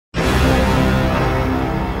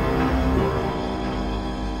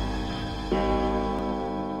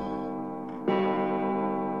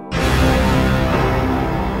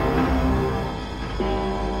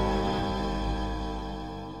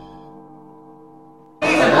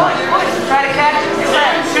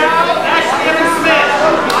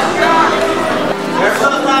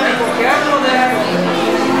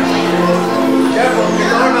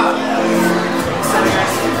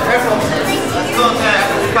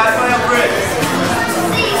gotta play on bridge.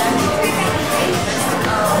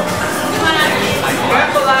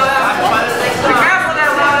 Careful, Lala. Be careful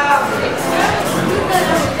there, Lala.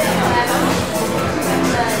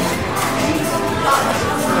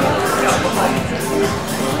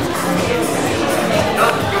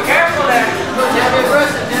 Be careful there.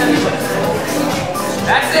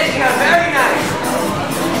 That's it, you got very nice.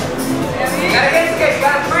 You gotta get escape, you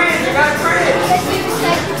gotta bridge, you gotta bridge.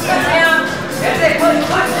 That's it, push. You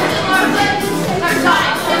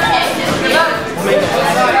gotta bridge,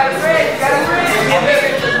 you gotta bridge.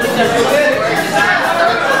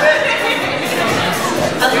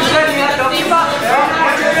 Don't keep up.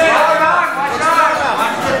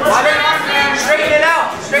 Watch your arm, man. Straighten it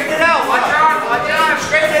out. Straighten it out. Watch your arm. Watch your arm.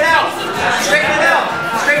 Straighten it out. Straighten it out.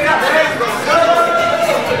 Straighten up. Careful.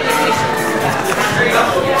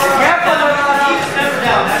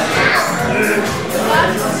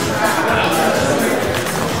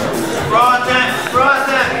 Broad that. Broad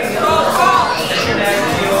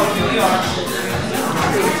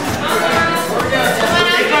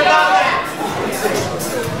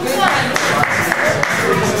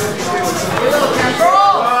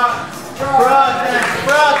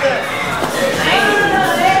that.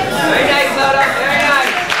 Very nice, Loda. Very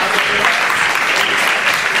nice.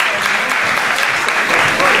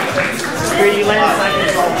 Where you land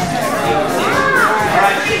cycle.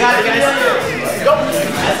 Alright, you got it, guys. Go.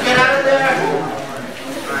 Let's get out of there.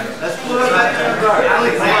 Alright, let's pull it back to the guard.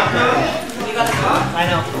 Alex, you got the guard? I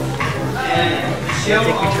know. And shield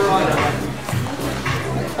over.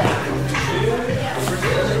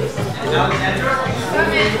 Alexandra?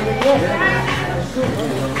 Come in.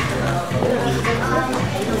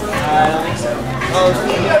 I don't think so.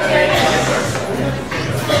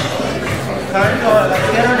 Let's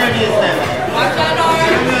get on your knees then. Watch that arm.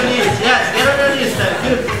 Get on your knees. Yes, get on your knees then.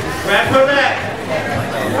 Good. Grab her back.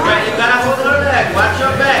 Right, you gotta hold her leg. Watch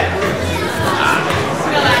your back.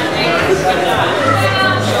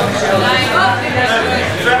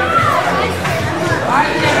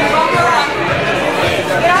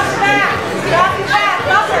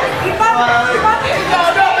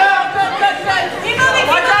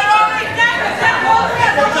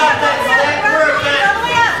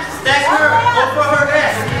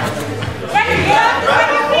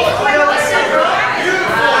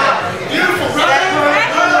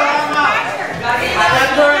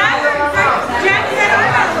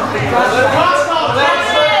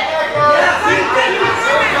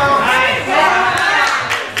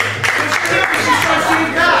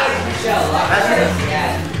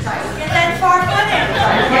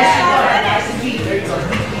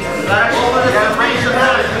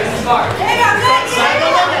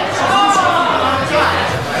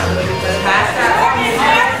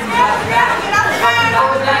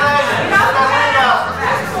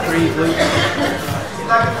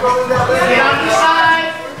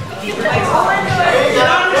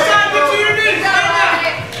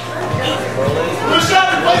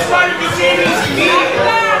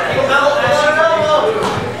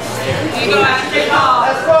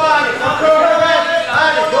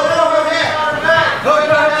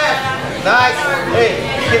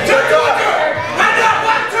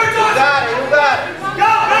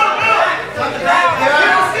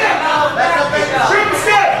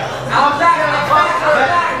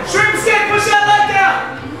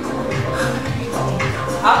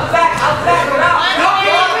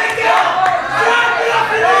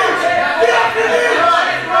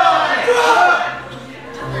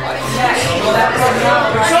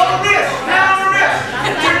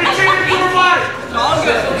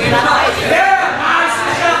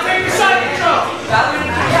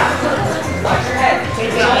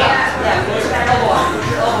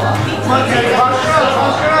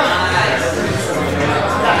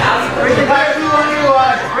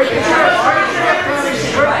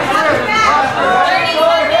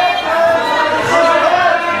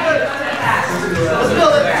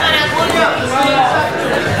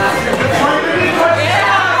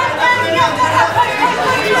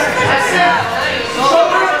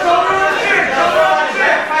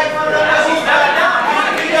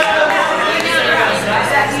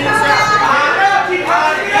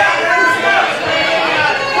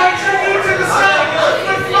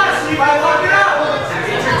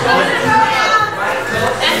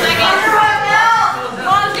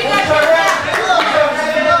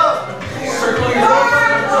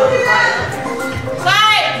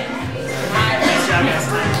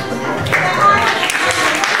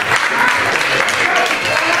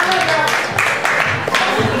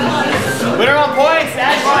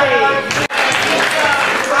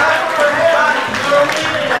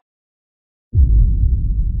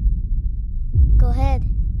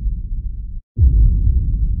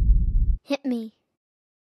 Hit me.